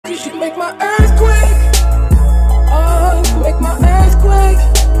make my earthquake. Make my earthquake.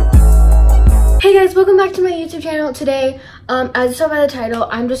 Hey guys, welcome back to my YouTube channel. Today, as you saw by the title,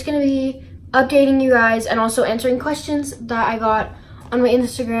 I'm just gonna be updating you guys and also answering questions that I got on my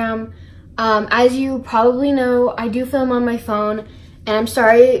Instagram. As you probably know, I do film on my phone, and I'm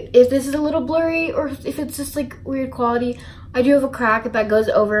sorry if this is a little blurry or if it's just like weird quality. I do have a crack that goes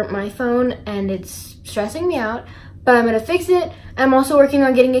over my phone and it's stressing me out, but I'm gonna fix it. I'm also working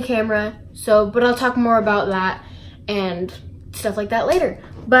on getting a camera, but I'll talk more about that and stuff like that later.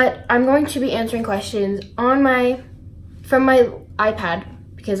 But I'm going to be answering questions from my iPad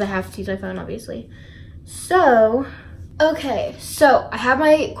because I have to use my phone, obviously. So, okay, so I have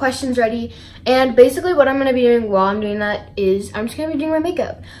my questions ready, and basically what I'm gonna be doing while I'm doing that is I'm just gonna be doing my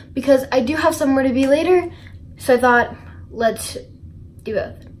makeup because I do have somewhere to be later, so I thought, let's do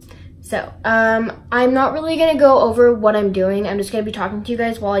both. So, I'm not really gonna go over what I'm doing. I'm just gonna be talking to you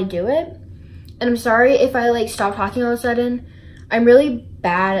guys while I do it. And I'm sorry if I like stop talking all of a sudden. I'm really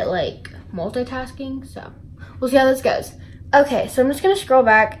bad at like multitasking, so we'll see how this goes. Okay, so I'm just gonna scroll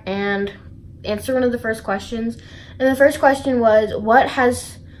back and answer one of the first questions. And the first question was, what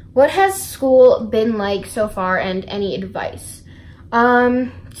has school been like so far, and any advice?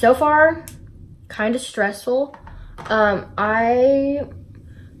 So far, kind of stressful. I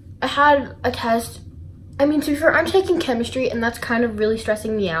had a test. I mean, to be fair, I'm taking chemistry, and that's kind of really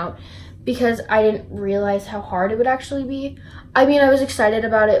stressing me out because I didn't realize how hard it would actually be. I mean, I was excited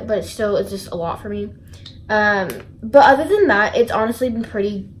about it, but it's just a lot for me. But other than that, it's honestly been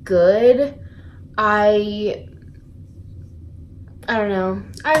pretty good. I don't know.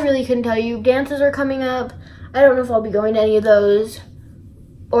 I really couldn't tell you. Dances are coming up. I don't know if I'll be going to any of those.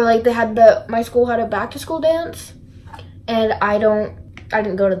 Or like my school had a back to school dance, and I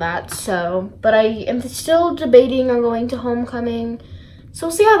didn't go to that, so, but I am still debating on going to homecoming, so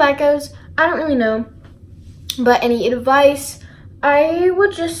we'll see how that goes. I don't really know, but any advice, I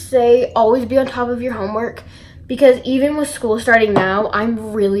would just say always be on top of your homework, because even with school starting now,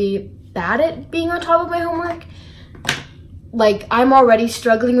 I'm really bad at being on top of my homework. Like, I'm already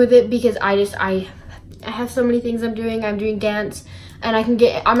struggling with it because I have so many things I'm doing. I'm doing dance, and I'm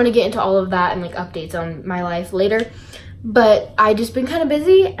gonna get into all of that and like updates on my life later. But I just been kind of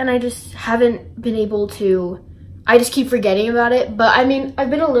busy, and I just haven't been able to, I just keep forgetting about it. But I mean, I've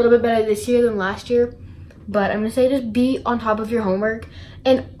been a little bit better this year than last year, but I'm gonna say just be on top of your homework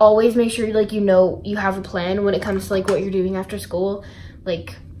and always make sure like you have a plan when it comes to like what you're doing after school.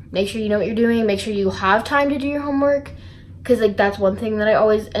 Like, make sure you know what you're doing, make sure you have time to do your homework, because like that's one thing that I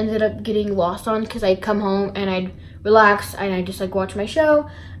always ended up getting lost on, because I'd come home and I'd relax and I'd just like watch my show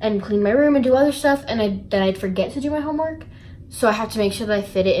and clean my room and do other stuff, and then I'd forget to do my homework. So I have to make sure that I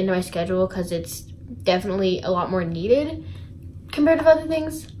fit it into my schedule, because it's definitely a lot more needed compared to other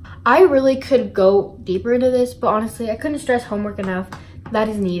things. I really could go deeper into this, but honestly I couldn't stress homework enough. That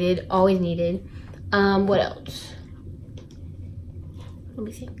is needed, always needed. What else? Let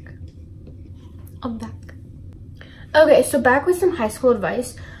me think. I'm back. Okay, so back with some high school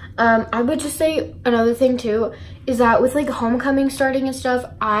advice. I would just say another thing too is that with like homecoming starting and stuff,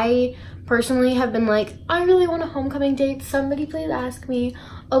 I personally have been like, I really want a homecoming date. Somebody please ask me.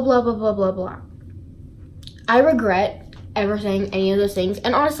 Oh, blah, blah, blah, blah, blah. I regret ever saying any of those things.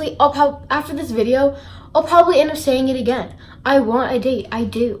 And honestly, after this video, I'll probably end up saying it again. I want a date. I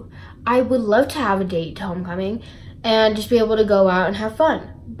do. I would love to have a date to homecoming and just be able to go out and have fun.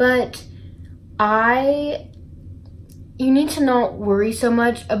 But you need to not worry so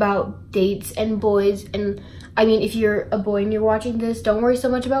much about dates and boys. And I mean, if you're a boy and you're watching this, don't worry so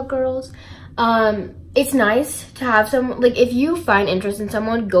much about girls. It's nice to have someone, like if you find interest in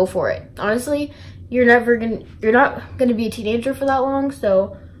someone, go for it. Honestly, you're not gonna be a teenager for that long.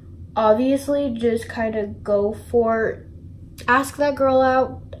 So obviously just kind of go for, ask that girl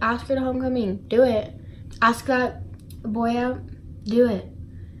out, ask her to homecoming, do it. Ask that boy out, do it.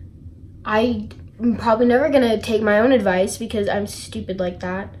 I'm probably never gonna take my own advice because I'm stupid like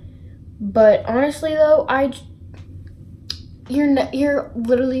that. But honestly though, you're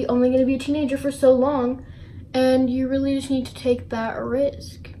literally only gonna be a teenager for so long, and you really just need to take that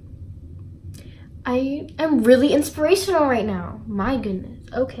risk. I am really inspirational right now. My goodness.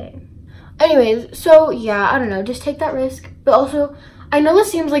 Okay. Anyways, so yeah, I don't know, just take that risk. But also, I know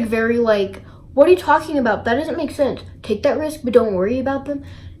this seems like very like, what are you talking about? That doesn't make sense. Take that risk, but don't worry about them.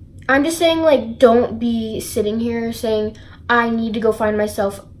 I'm just saying, like, don't be sitting here saying, I need to go find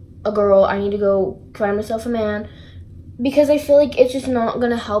myself a girl, I need to go find myself a man, because I feel like it's just not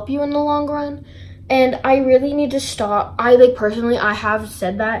gonna help you in the long run. And I really need to stop. Personally, I have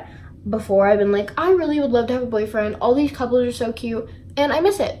said that before. I've been like, I really would love to have a boyfriend. All these couples are so cute, and I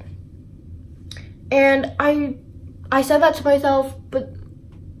miss it. And I said that to myself, but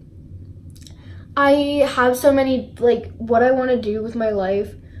I have so many, like, what I want to do with my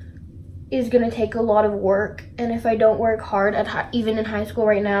life is going to take a lot of work. And if I don't work hard, even in high school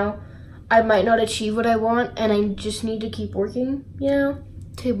right now, I might not achieve what I want. And I just need to keep working, you know,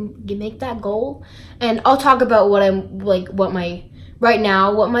 to make that goal. And I'll talk about what I'm, like, what my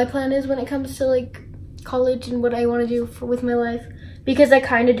plan is when it comes to, like, college and what I want to do with my life. Because I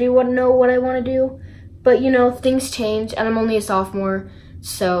kind of do want to know what I want to do. But, you know, things change, and I'm only a sophomore.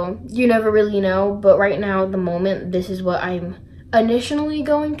 So you never really know, but right now, at the moment, this is what I'm initially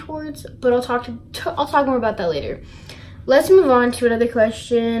going towards. But I'll talk more about that later. Let's move on to another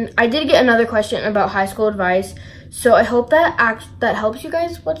question. I did get another question about high school advice, so I hope that helps you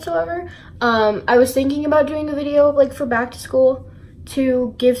guys whatsoever. I was thinking about doing a video like for back to school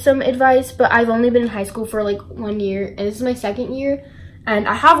to give some advice, but I've only been in high school for like 1 year, and this is my 2nd year, and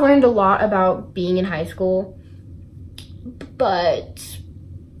I have learned a lot about being in high school, but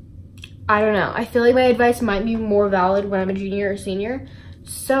I don't know. I feel like my advice might be more valid when I'm a junior or senior.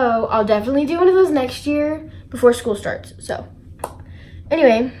 So I'll definitely do one of those next year before school starts. So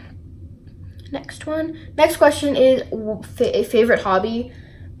anyway, next question is favorite hobby.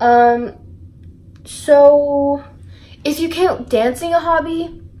 So if you count dancing a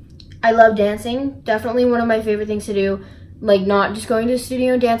hobby, I love dancing. Definitely one of my favorite things to do. Like, not just going to the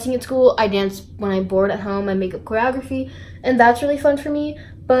studio and dancing at school. I dance when I'm bored at home. I make up choreography, and that's really fun for me.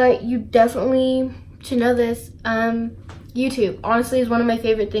 But you definitely should know this. YouTube, honestly, is one of my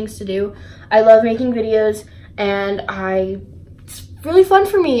favorite things to do. I love making videos, and it's really fun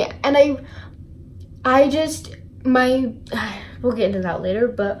for me. And we'll get into that later,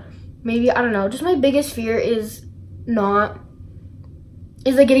 but maybe, I don't know, just my biggest fear is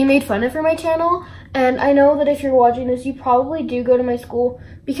like getting made fun of for my channel. And I know that if you're watching this, you probably do go to my school,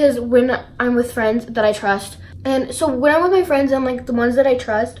 because when I'm with friends that I trust, and so when I'm with my friends and like the ones that I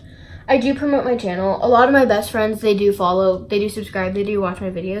trust, I do promote my channel. A lot of my best friends, they do follow, they do subscribe, they do watch my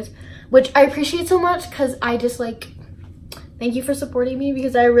videos, which I appreciate so much, because I just like, thank you for supporting me,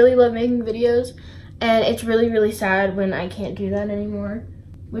 because I really love making videos, and it's really, really sad when I can't do that anymore,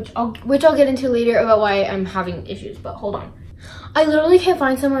 which I'll get into later about why I'm having issues, but hold on. I literally can't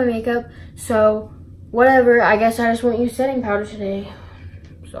find some of my makeup, so whatever, I guess I just won't use setting powder today.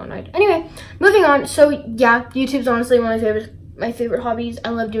 So annoyed. Anyway, moving on. So yeah, YouTube's honestly one of my favorite hobbies. I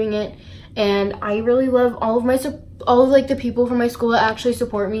love doing it, and I really love all of like the people from my school that actually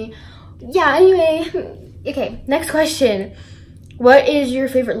support me. Yeah, anyway, okay, next question. What is your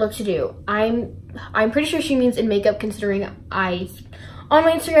favorite look to do? I'm pretty sure she means in makeup, considering on my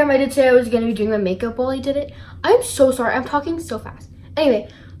Instagram I did say I was gonna be doing my makeup while I did it. I'm so sorry, I'm talking so fast. Anyway,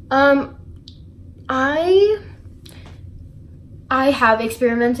 I have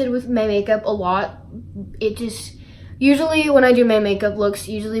experimented with my makeup a lot. Usually when I do my makeup looks,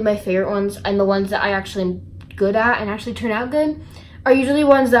 usually my favorite ones, and the ones that I actually am good at and actually turn out good, are usually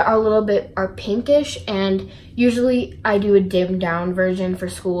ones that are pinkish, and usually I do a dimmed down version for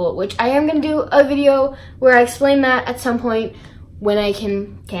school, which I am gonna do a video where I explain that at some point when I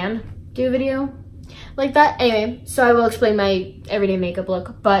can do a video like that. Anyway, so I will explain my everyday makeup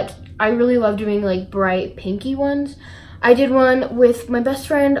look, but I really love doing like bright pinky ones. I did one with my best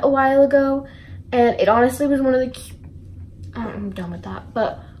friend a while ago, and it honestly was one of the I'm done with that,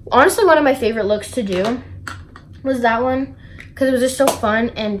 but honestly one of my favorite looks to do was that one, because it was just so fun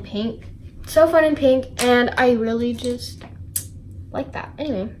and pink, and I really just like that.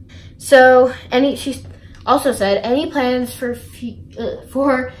 Anyway, so she also said, any plans for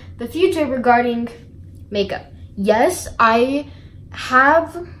the future regarding makeup? Yes, I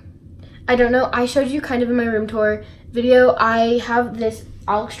have. I don't know, I showed you kind of in my room tour video. I have this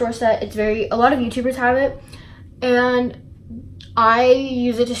Alex drawer set. A lot of YouTubers have it, and I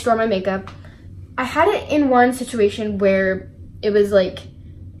use it to store my makeup. I had it in one situation where it was like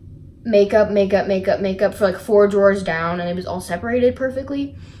makeup for like 4 drawers down, and it was all separated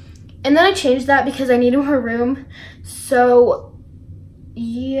perfectly. And then I changed that because I needed more room. So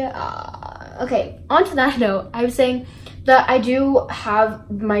yeah, okay, on to that note, I was saying that I do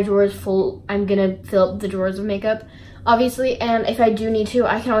have my drawers full. I'm gonna fill up the drawers with makeup, obviously, and if I do need to,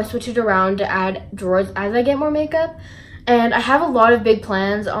 I can always switch it around to add drawers as I get more makeup. And I have a lot of big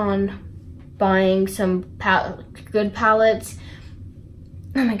plans on buying some good palettes.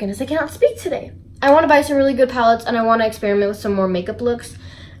 Oh my goodness, I cannot speak today. I want to buy some really good palettes, and I want to experiment with some more makeup looks,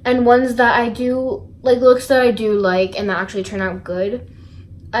 and ones that I do, like looks that I do like and that actually turn out good.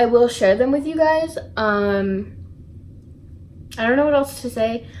 I will share them with you guys. I don't know what else to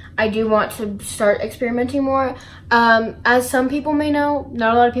say. I do want to start experimenting more. As some people may know,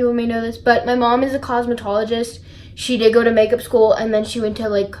 not a lot of people may know this, but my mom is a cosmetologist. She did go to makeup school, and then she went to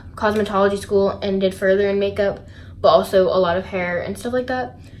like cosmetology school and did further in makeup, but also a lot of hair and stuff like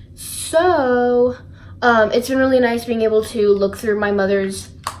that. So it's been really nice being able to look through my mother's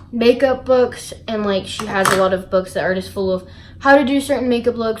makeup books, and like she has a lot of books that are just full of how to do certain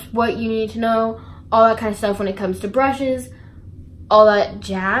makeup looks, what you need to know, all that kind of stuff when it comes to brushes, all that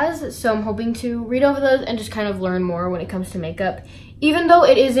jazz. So I'm hoping to read over those and just kind of learn more when it comes to makeup. Even though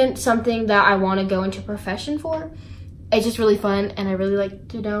it isn't something that I want to go into profession for, it's just really fun and I really like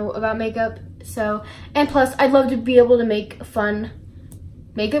to know about makeup. So, and plus I'd love to be able to make fun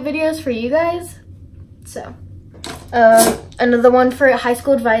makeup videos for you guys. So, another one for high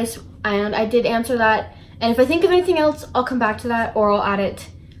school advice, and I did answer that. And if I think of anything else, I'll come back to that or I'll add it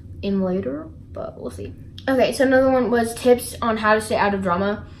in later, but we'll see. Okay, so another one was tips on how to stay out of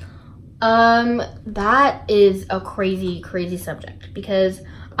drama. That is a crazy subject because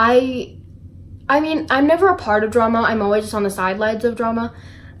I mean, I'm never a part of drama. I'm always just on the sidelines of drama.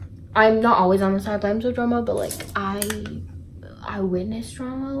 I'm not always on the sidelines of drama, but like I witness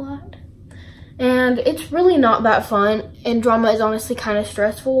drama a lot. And it's really not that fun, and drama is honestly kind of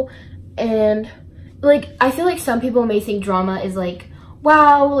stressful. And like, I feel like some people may think drama is like,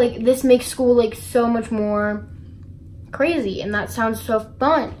 wow, like this makes school like so much more crazy and that sounds so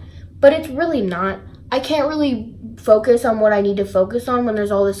fun, but it's really not. I can't really focus on what I need to focus on when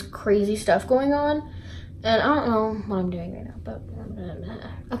there's all this crazy stuff going on, and I don't know what I'm doing right now, but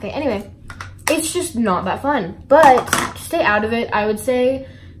okay, anyway, it's just not that fun. But to stay out of it, I would say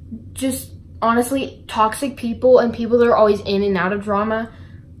just honestly, toxic people and people that are always in and out of drama,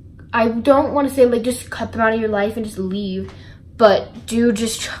 I don't want to say like just cut them out of your life and just leave, but do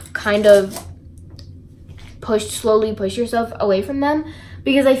just kind of slowly push yourself away from them,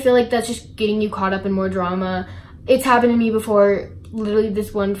 because I feel like that's just getting you caught up in more drama. It's happened to me before. Literally,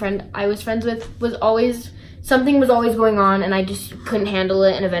 this one friend I was friends with something was always going on and I just couldn't handle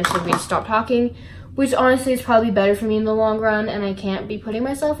it, and eventually we just stopped talking, which honestly is probably better for me in the long run, and I can't be putting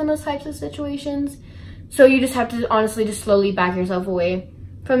myself in those types of situations. So you just have to honestly just slowly back yourself away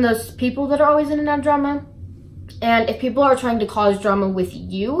from those people that are always in and out of drama. And if people are trying to cause drama with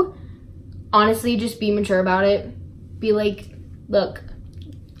you, honestly, just be mature about it. Be like, look,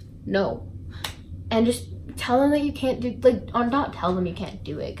 no. And just tell them that you can't do, like, or not tell them you can't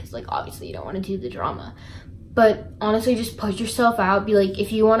do it, because, like, obviously you don't want to do the drama. But honestly, just push yourself out. Be like,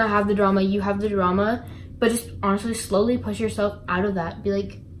 if you want to have the drama, you have the drama. But just honestly, slowly push yourself out of that. Be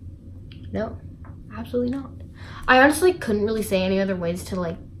like, no, absolutely not. I honestly couldn't really say any other ways to,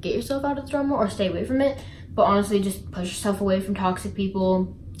 like, get yourself out of the drama or stay away from it. But honestly, just push yourself away from toxic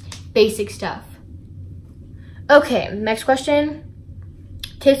people. Basic stuff. Okay, next question.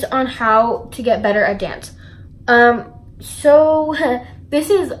 Tips on how to get better at dance. So this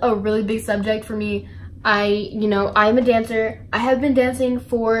is a really big subject for me. I'm a dancer. I have been dancing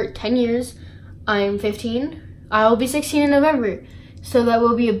for 10 years. I'm 15. I'll be 16 in November. So that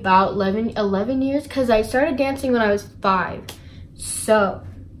will be about 11 years, because I started dancing when I was 5. So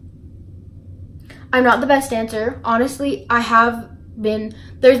I'm not the best dancer. Honestly,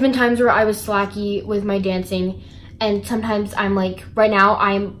 there's been times where I was slacky with my dancing, and sometimes I'm like, right now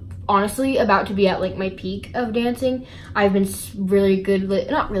I'm honestly about to be at like my peak of dancing. I've been really good,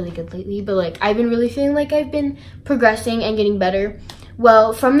 not really good lately, but like I've been really feeling like I've been progressing and getting better.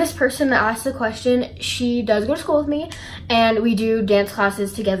 Well, from this person that asked the question, she does go to school with me and we do dance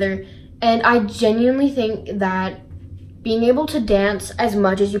classes together, and I genuinely think that being able to dance as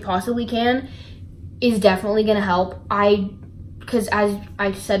much as you possibly can is definitely going to help. Because as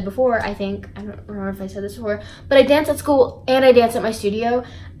I said before, I don't remember if I said this before, but I dance at school and I dance at my studio,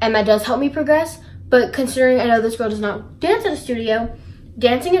 and that does help me progress. But considering I know this girl does not dance at a studio,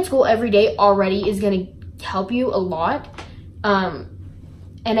 dancing at school every day already is going to help you a lot.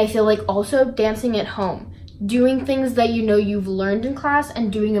 And I feel like also dancing at home, doing things that you know you've learned in class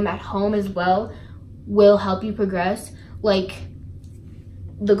and doing them at home as well will help you progress. Like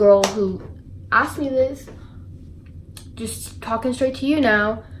the girl who asked me this, just talking straight to you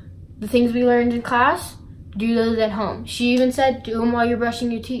now, the things we learned in class, do those at home. She even said do them while you're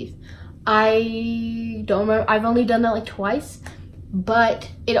brushing your teeth. I don't remember, I've only done that like twice, but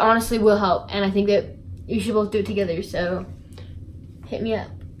it honestly will help, and I think that you should both do it together, so hit me up.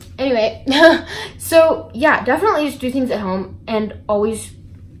 Anyway, so yeah, definitely just do things at home and always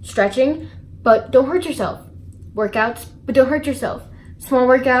stretching, but don't hurt yourself. Workouts, but don't hurt yourself. Small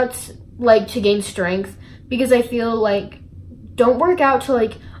workouts, like to gain strength, because I feel like don't work out to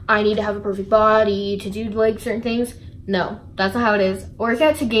like, I need to have a perfect body to do like certain things. No, that's not how it is. Work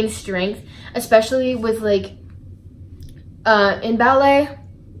out to gain strength, especially with like in ballet,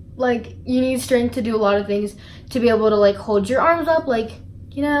 like you need strength to do a lot of things, to be able to like hold your arms up, like,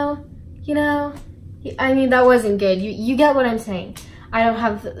 you know, I mean, that wasn't good. You get what I'm saying. I don't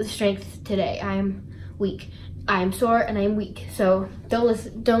have the strength today. I am weak. I am sore and I am weak. So don't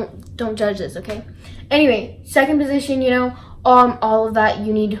listen, don't judge this, okay? Anyway, second position, you know, all of that,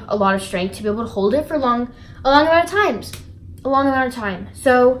 you need a lot of strength to be able to hold it for a long amount of time.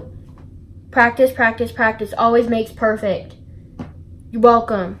 So practice, practice, practice always makes perfect. You're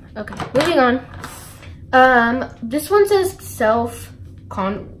welcome. Okay, moving on. This one says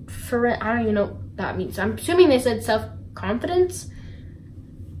self-confident. I don't even know what that means. I'm assuming they said self-confidence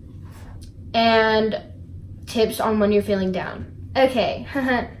and tips on when you're feeling down. Okay,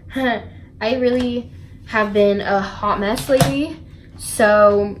 I really have been a hot mess lately,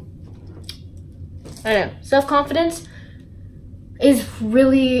 so I don't know. Self-confidence is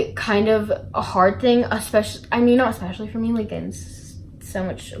really kind of a hard thing, especially, I mean, not especially for me, like it's so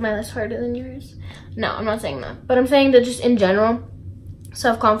much my less harder than yours. No, I'm not saying that, but I'm saying that just in general,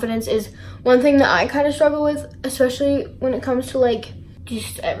 self-confidence is one thing that I kind of struggle with, especially when it comes to like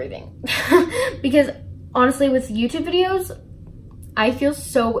just everything. Because honestly, with YouTube videos, I feel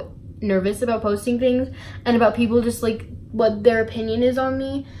so nervous about posting things and about people just like what their opinion is on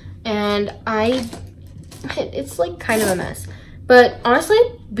me, and it's like kind of a mess. But honestly,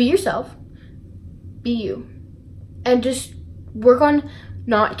 be yourself, be you, and just work on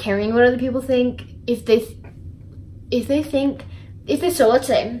not caring what other people think. So let's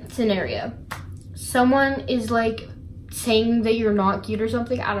say scenario, someone is like saying that you're not cute or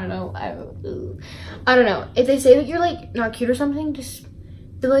something. I don't know. If they say that you're like not cute or something, just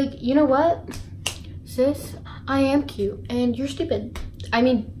be like, you know what, sis, I am cute and you're stupid. I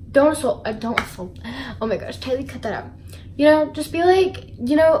mean, don't assault. Oh my gosh, Kylie, cut that out. You know, just be like,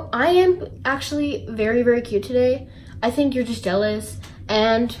 you know, I am actually very, very cute today. I think you're just jealous,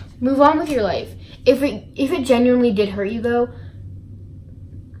 and move on with your life. If it genuinely did hurt you though,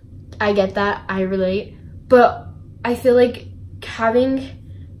 I get that, I relate, but I feel like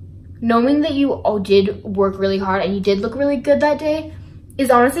knowing that you all did work really hard and you did look really good that day is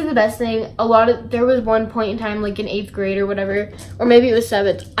honestly the best thing. There was one point in time, like in 8th grade or whatever, or maybe it was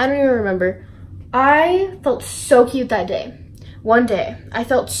 7th, I don't even remember. I felt so cute that day. One day, I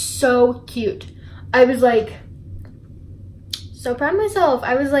felt so cute. I was like, so proud of myself.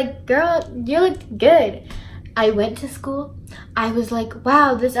 I was like, girl, you look good. I went to school. I was like,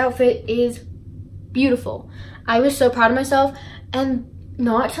 wow, this outfit is beautiful. I was so proud of myself, and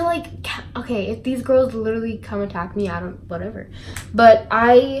not to like, okay, if these girls literally come attack me, whatever. But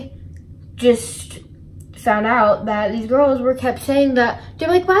I just found out that these girls kept saying that, they're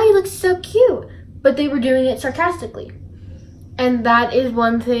like, wow, you look so cute. But they were doing it sarcastically. And that is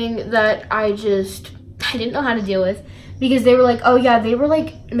one thing that I didn't know how to deal with, because they were like, oh yeah, they were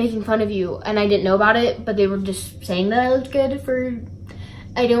like making fun of you, and I didn't know about it, but they were just saying that I looked good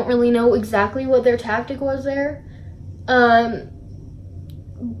I don't really know exactly what their tactic was there.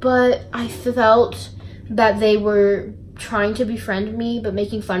 But I felt that they were trying to befriend me, but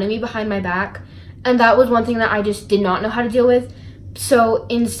making fun of me behind my back. And that was one thing that I just did not know how to deal with. So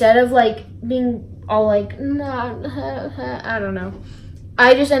instead of like being all like, nah, I don't know,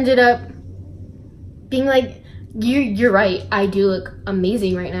 I just ended up being like, you're right, I do look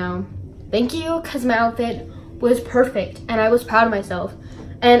amazing right now. Thank you, because my outfit was perfect and I was proud of myself.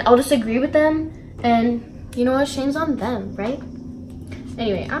 And I'll just agree with them, and you know what, shame's on them, right?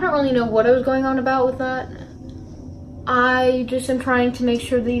 Anyway, I don't really know what I was going on about with that. I just am trying to make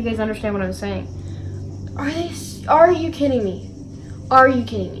sure that you guys understand what I'm saying. Are you kidding me? Are you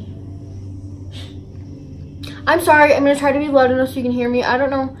kidding me? I'm sorry, I'm gonna try to be loud enough so you can hear me. I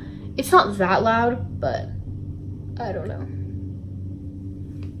don't know, it's not that loud, but I don't know.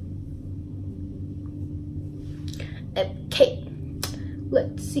 Okay,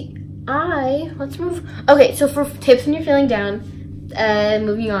 let's see. Let's move. Okay, so for tips when you're feeling down,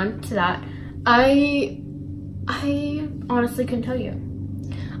 moving on to that, I honestly couldn't tell you.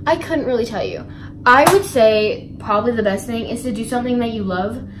 I couldn't really tell you. I would say probably the best thing is to do something that you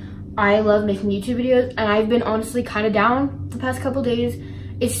love. I love making YouTube videos, and I've been honestly kind of down the past couple days.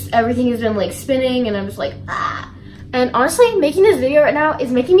 Everything has been like spinning, and I'm just like, ah. And honestly, making this video right now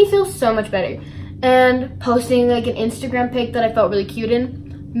is making me feel so much better. And posting like an Instagram pic that I felt really cute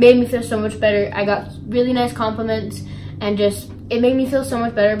in made me feel so much better. I got really nice compliments, and it made me feel so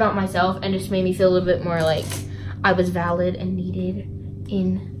much better about myself, and just made me feel a little bit more like I was valid and needed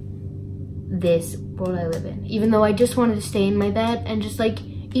in this world I live in. Even though I just wanted to stay in my bed and just like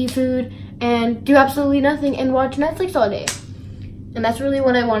eat food and do absolutely nothing and watch Netflix all day. And that's really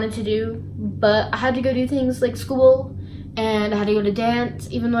what I wanted to do, but I had to go do things like school, and I had to go to dance,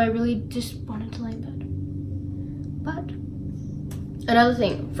 even though I really just wanted to lay in bed. But another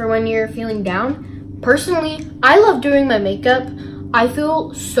thing, for when you're feeling down, personally, I love doing my makeup. I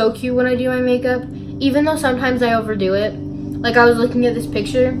feel so cute when I do my makeup, even though sometimes I overdo it. Like, I was looking at this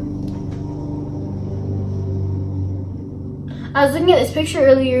picture. I was looking at this picture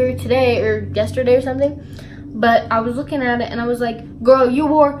earlier today, or yesterday or something, but I was looking at it and I was like, girl, you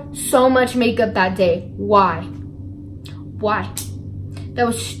wore so much makeup that day. Why? Why? That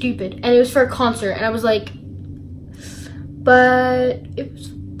was stupid. And it was for a concert, and I was like, but it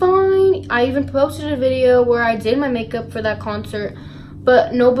was fine. I even posted a video where I did my makeup for that concert,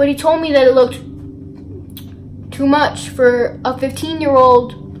 but nobody told me that it looked too much for a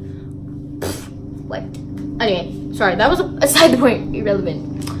 15-year-old. What? Anyway, sorry, that was a side point, irrelevant.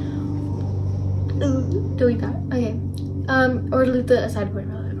 Delete that. Okay. Or delete the side point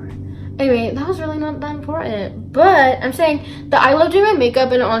relevant part. Anyway, that was really not that important. But I'm saying that I love doing my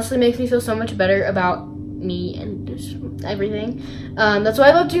makeup, and it honestly makes me feel so much better about me and just everything. That's why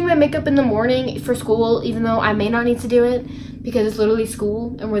I love doing my makeup in the morning for school, even though I may not need to do it because it's literally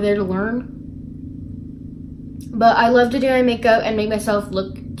school and we're there to learn. But I love to do my makeup and make myself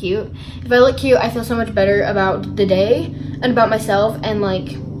look cute. If I look cute, I feel so much better about the day and about myself and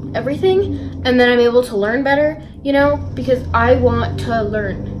like everything. And then I'm able to learn better, you know, because I want to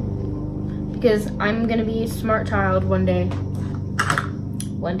learn. Because I'm gonna be a smart child one day.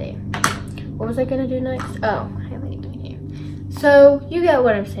 One day. What was I gonna do next? Oh, highlighting you. So you get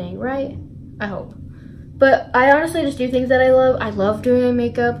what I'm saying, right? I hope. But I honestly just do things that I love. I love doing my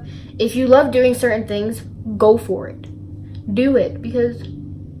makeup. If you love doing certain things, go for it. Do it because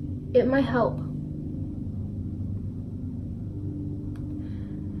it might help.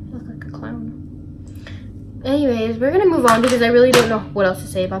 I look like a clown. Anyways, we're gonna move on because I really don't know what else to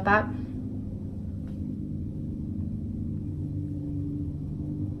say about that.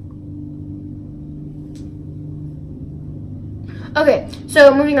 Okay,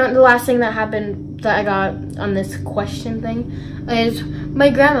 so moving on to the last thing that happened that I got on this question thing is my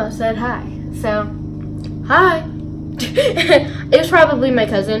grandma said hi. So, hi. It was probably my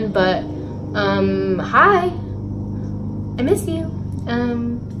cousin, but hi. I miss you.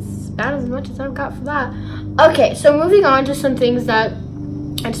 It's about as much as I've got for that. Okay, so moving on to some things that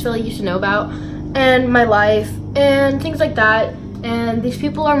I just feel like you should know about, and my life, and things like that. And these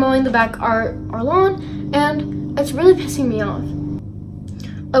people are mowing the back our lawn, and it's really pissing me off.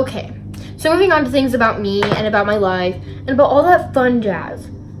 Okay, so moving on to things about me and about my life and about all that fun jazz.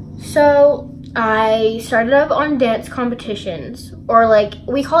 So I started up on dance competitions, or like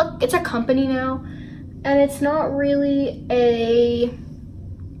we call it, it's a company now, and it's not really a,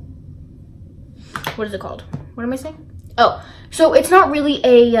 what is it called? What am I saying? Oh, so it's not really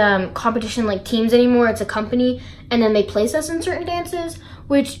a competition like teams anymore. It's a company, and then they place us in certain dances,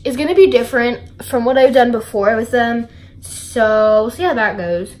 which is gonna be different from what I've done before with them. So we'll see how that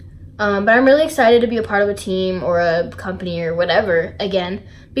goes. But I'm really excited to be a part of a team or a company or whatever again,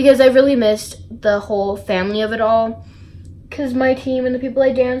 because I really missed the whole family of it all. Because my team and the people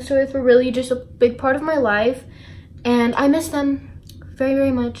I danced with were really just a big part of my life, and I miss them very,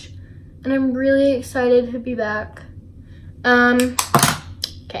 very much. And I'm really excited to be back.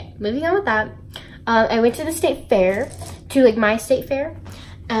 Okay, moving on with that. I went to the state fair, to like my state fair.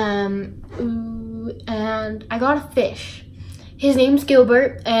 And I got a fish. His name's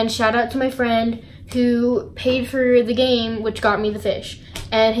Gilbert, and shout out to my friend who paid for the game, which got me the fish.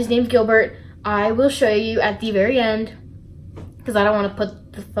 And his name's Gilbert. I will show you at the very end, because I don't want to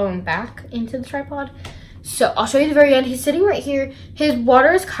put the phone back into the tripod. So I'll show you the very end. He's sitting right here. His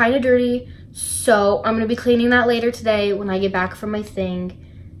water is kind of dirty, so I'm going to be cleaning that later today when I get back from my thing.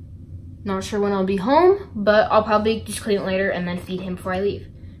 Not sure when I'll be home, but I'll probably just clean it later and then feed him before I leave.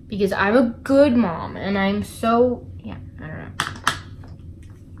 Because I'm a good mom, and I'm so, yeah, I don't know.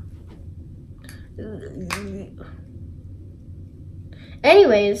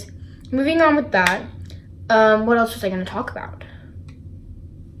 Anyways, moving on with that, what else was I going to talk about?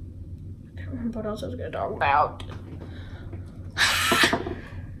 I don't remember what else I was going to talk about.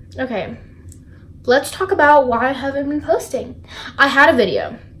 Okay, let's talk about why I haven't been posting. I had a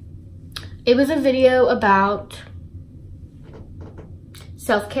video. It was a video about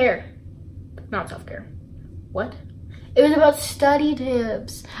self-care. Not self-care. What? It was about study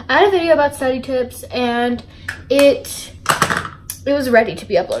tips. I had a video about study tips, and it was ready to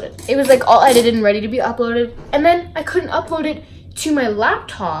be uploaded. It was like all edited and ready to be uploaded, and then I couldn't upload it to my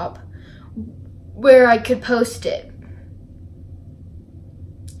laptop where I could post it.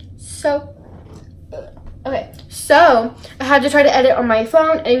 So, okay. So, I had to try to edit on my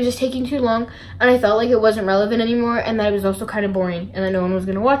phone, and it was just taking too long, and I felt like it wasn't relevant anymore, and that it was also kind of boring, and that no one was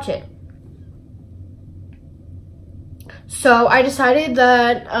going to watch it. So, I decided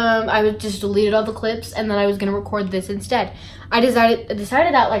that I would just delete all the clips, and then I was going to record this instead. I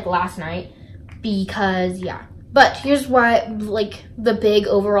decided that, like, last night, because, yeah. But here's why, like, the big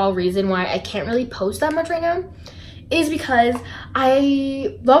overall reason why I can't really post that much right now is because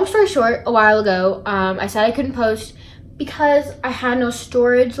long story short, a while ago, I said I couldn't post because I had no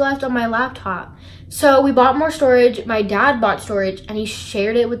storage left on my laptop. So we bought more storage. My dad bought storage and he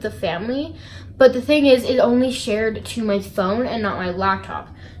shared it with the family. But the thing is, it only shared to my phone and not my laptop.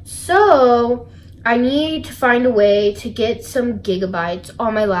 So I need to find a way to get some gigabytes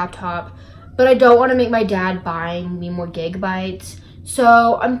on my laptop, but I don't want to make my dad buying me more gigabytes.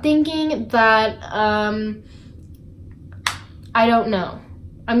 So I'm thinking that, I don't know.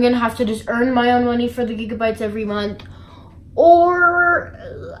 I'm gonna have to just earn my own money for the gigabytes every month, or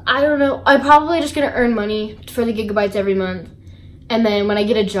I don't know. I'm probably just gonna earn money for the gigabytes every month, and then when I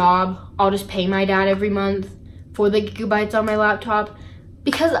get a job, I'll just pay my dad every month for the gigabytes on my laptop,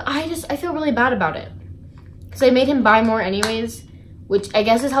 because I feel really bad about it, because I made him buy more anyways, which I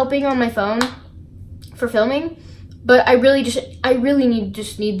guess is helping on my phone for filming, but I really need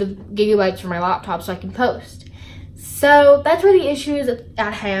the gigabytes for my laptop so I can post. So that's where the issue is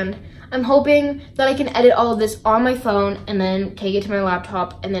at hand. I'm hoping that I can edit all of this on my phone and then take it to my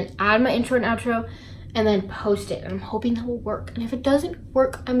laptop and then add my intro and outro and then post it. And I'm hoping that will work. And if it doesn't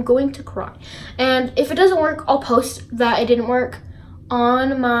work, I'm going to cry. And if it doesn't work, I'll post that it didn't work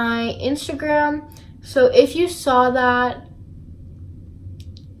on my Instagram. So if you saw that,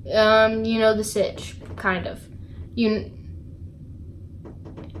 you know the sitch, kind of. You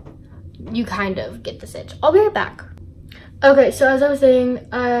kind of get the sitch. I'll be right back. Okay, so as I was saying,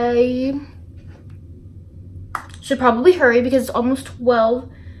 I should probably hurry because it's almost 12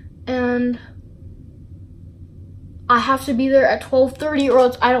 and I have to be there at 12:30 or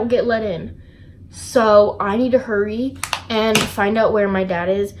else I don't get let in. So I need to hurry and find out where my dad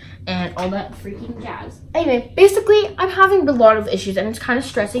is and all that freaking jazz. Anyway, basically, I'm having a lot of issues and it's kind of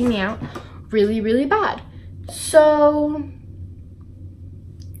stressing me out really, really bad. So,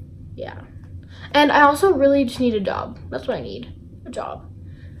 yeah. And I also really just need a job. That's what I need, a job.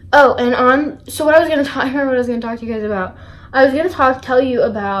 Oh, and so what I remember what I was gonna talk to you guys about. I was gonna tell you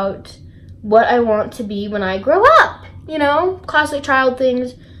about what I want to be when I grow up. You know, classic child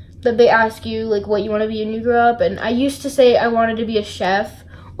things that they ask you, like what you want to be when you grow up. And I used to say I wanted to be a chef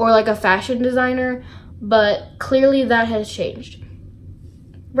or like a fashion designer, but clearly that has changed.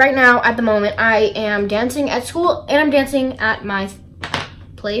 Right now, at the moment, I am dancing at school and I'm dancing at my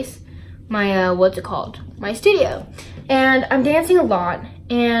place. My, what's it called? My studio. And I'm dancing a lot,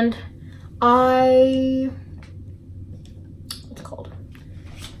 and what's it called?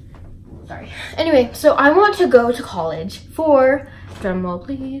 Sorry. Anyway, so I want to go to college for, drum roll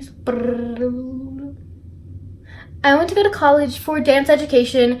please. I want to go to college for dance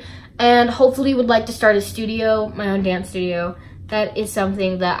education, and hopefully would like to start a studio, my own dance studio. That is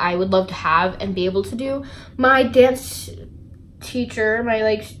something that I would love to have and be able to do. My dance teacher,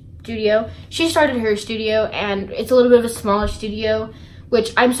 my studio, she started her studio and it's a little bit of a smaller studio,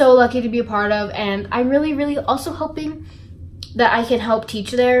 which I'm so lucky to be a part of, and I'm really, really also hoping that I can help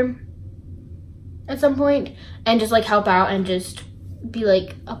teach there at some point and just like help out and just be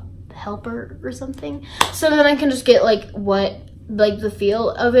like a helper or something, so then I can just get the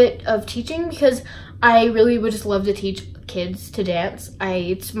feel of it, of teaching, because I really would just love to teach kids to dance.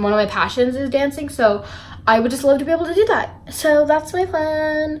 It's one of my passions is dancing, so I would just love to be able to do that. So that's my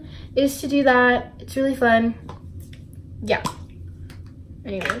plan, is to do that. It's really fun. Yeah.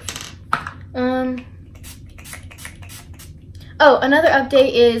 Anyways. Oh, another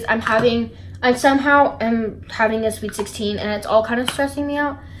update is I somehow am having a Sweet 16, and it's all kind of stressing me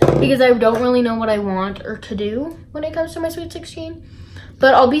out because I don't really know what I want or to do when it comes to my Sweet 16.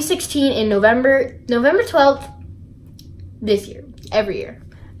 But I'll be 16 in November 12th this year, every year.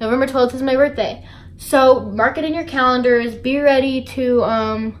 November 12th is my birthday. So mark it in your calendars. Be ready to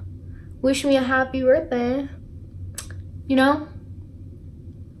wish me a happy birthday. You know?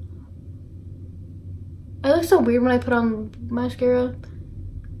 I look so weird when I put on mascara.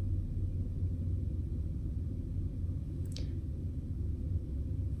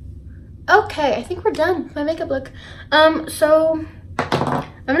 Okay, I think we're done. My makeup look. So I'm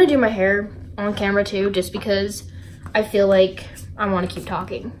gonna do my hair on camera too, just because I feel like I want to keep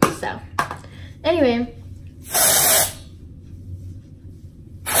talking. So anyway.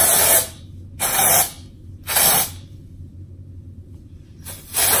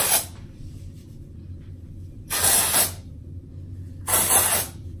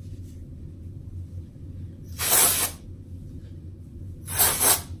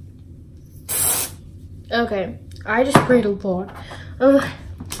 Okay, I just sprayed a lot of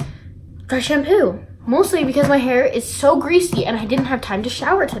dry shampoo. Mostly because my hair is so greasy and I didn't have time to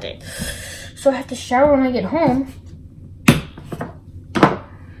shower today. So I have to shower when I get home.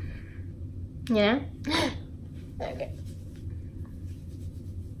 Yeah? Okay.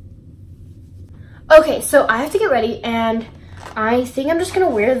 Okay, so I have to get ready and I think I'm just gonna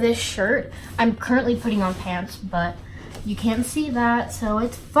wear this shirt. I'm currently putting on pants, but you can't see that, so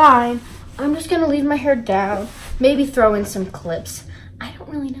it's fine. I'm just gonna leave my hair down, maybe throw in some clips. I don't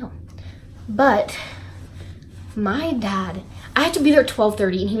really know. But my dad, I had to be there at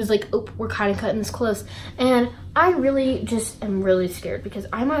 12:30 and he was like, oh, we're kind of cutting this close. And I really just am really scared because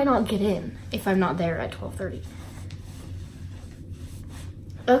I might not get in if I'm not there at 12:30.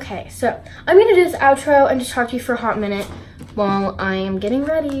 Okay, so I'm gonna do this outro and just talk to you for a hot minute while I am getting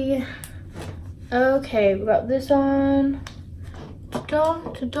ready. Okay, we got this on. Ta-da,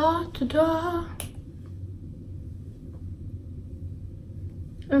 ta-da, ta-da.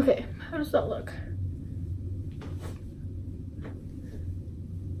 Okay, how does that look?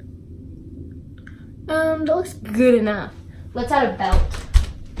 That looks good enough. Let's add a belt.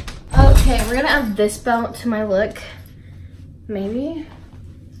 Okay, we're gonna add this belt to my look. Maybe.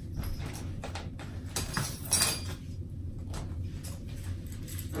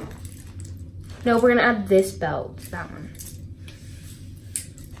 No, we're gonna add this belt to that one.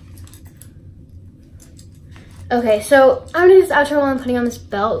 Okay, so I'm gonna do this outro while I'm putting on this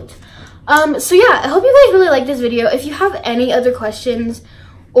belt. So yeah, I hope you guys really liked this video. If you have any other questions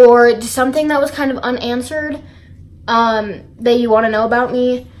or just something that was kind of unanswered that you want to know about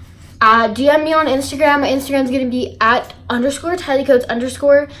me, DM me on Instagram. My Instagram is gonna be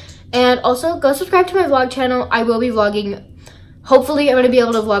 @_TileyCoats_. And also go subscribe to my vlog channel. I will be vlogging. Hopefully I'm gonna be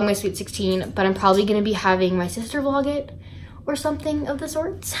able to vlog my Sweet 16, but I'm probably gonna be having my sister vlog it or something of the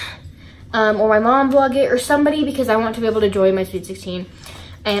sorts. Or my mom vlog it or somebody, because I want to be able to join my Sweet 16.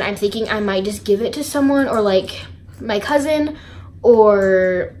 And I'm thinking I might just give it to someone, or like my cousin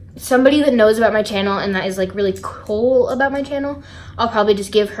or somebody that knows about my channel and that is like really cool about my channel. I'll probably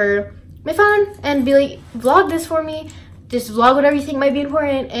just give her my phone and be like, vlog this for me. Just vlog whatever you think might be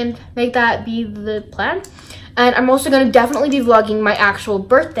important and make that be the plan. And I'm also going to definitely be vlogging my actual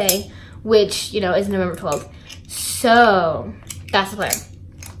birthday, which, you know, is November 12th. So that's the plan.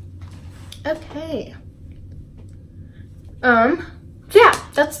 Okay. So yeah,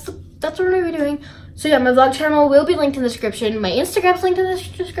 that's what we're gonna be doing. So yeah, my vlog channel will be linked in the description. My Instagram's linked in the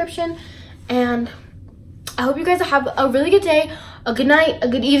description. And I hope you guys have a really good day, a good night, a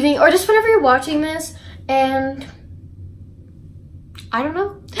good evening, or just whenever you're watching this. And I don't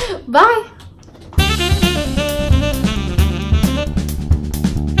know. Bye.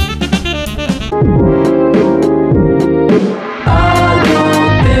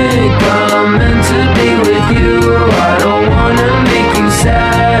 I'm meant to be with you. I don't wanna make you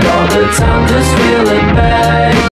sad all the time, just